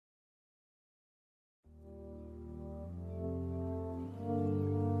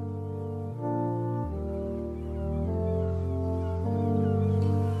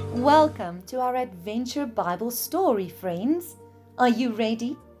Welcome to our Adventure Bible story, friends. Are you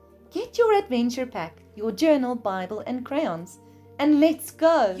ready? Get your adventure pack, your journal, Bible, and crayons, and let's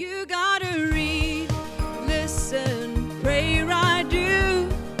go. You gotta read, listen, pray, right, do.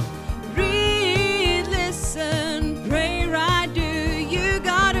 Read, listen, pray, right, do. You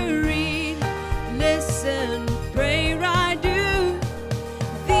gotta read, listen, pray, right, do.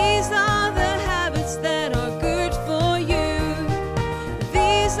 These are the habits that are good for you.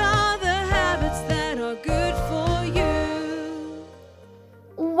 These are the habits that are good for you.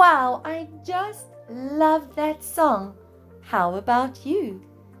 Wow, I just love that song. How about you?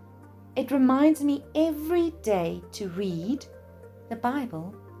 It reminds me every day to read the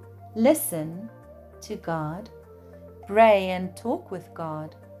Bible, listen to God, pray and talk with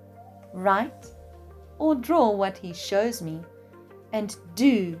God, write or draw what He shows me, and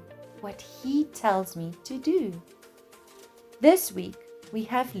do what He tells me to do. This week we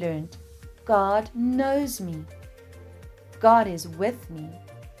have learned God knows me, God is with me,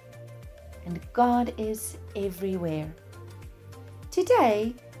 and God is everywhere.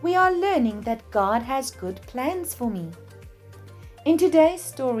 Today, we are learning that God has good plans for me. In today's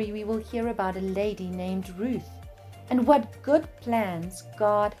story, we will hear about a lady named Ruth and what good plans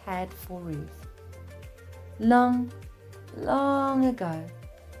God had for Ruth. Long, long ago,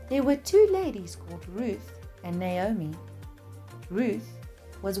 there were two ladies called Ruth and Naomi. Ruth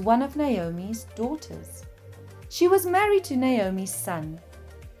was one of Naomi's daughters. She was married to Naomi's son,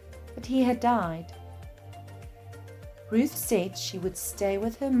 but he had died. Ruth said she would stay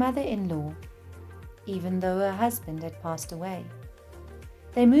with her mother-in-law, even though her husband had passed away.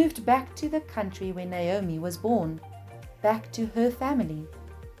 They moved back to the country where Naomi was born, back to her family.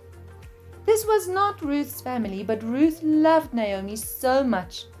 This was not Ruth's family, but Ruth loved Naomi so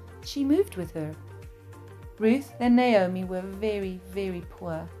much she moved with her. Ruth and Naomi were very, very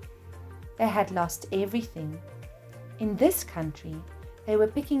poor. They had lost everything. In this country, they were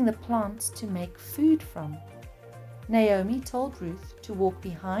picking the plants to make food from. Naomi told Ruth to walk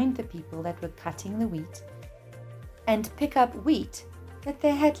behind the people that were cutting the wheat and pick up wheat that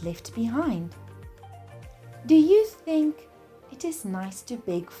they had left behind. Do you think it is nice to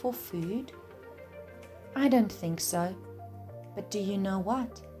beg for food? I don't think so. But do you know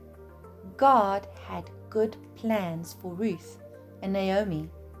what? God had good plans for Ruth and Naomi.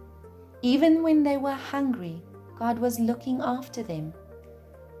 Even when they were hungry, God was looking after them.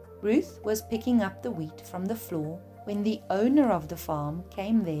 Ruth was picking up the wheat from the floor when the owner of the farm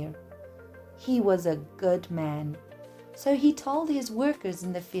came there. He was a good man, so he told his workers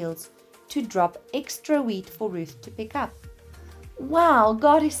in the fields to drop extra wheat for Ruth to pick up. Wow,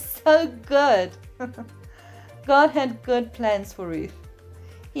 God is so good! God had good plans for Ruth.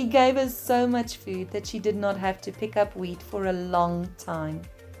 He gave her so much food that she did not have to pick up wheat for a long time.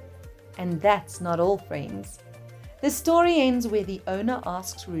 And that's not all, friends. The story ends where the owner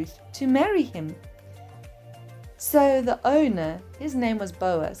asks Ruth to marry him. So the owner, his name was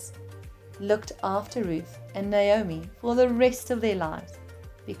Boaz, looked after Ruth and Naomi for the rest of their lives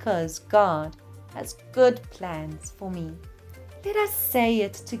because God has good plans for me. Let us say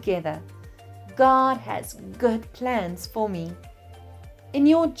it together. God has good plans for me. In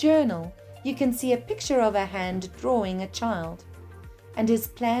your journal, you can see a picture of a hand drawing a child, and His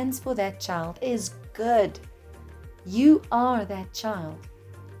plans for that child is good. You are that child,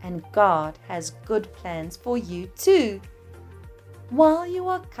 and God has good plans for you too. While you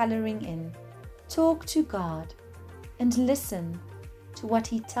are coloring in, talk to God and listen to what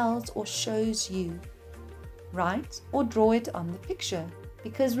He tells or shows you. Write or draw it on the picture,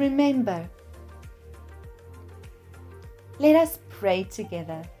 because remember, let us pray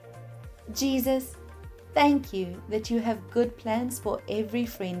together. Jesus, thank you that you have good plans for every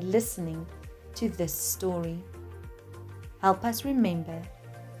friend listening to this story. Help us remember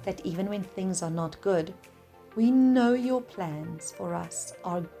that even when things are not good, we know your plans for us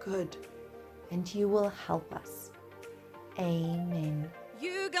are good, and you will help us. Amen.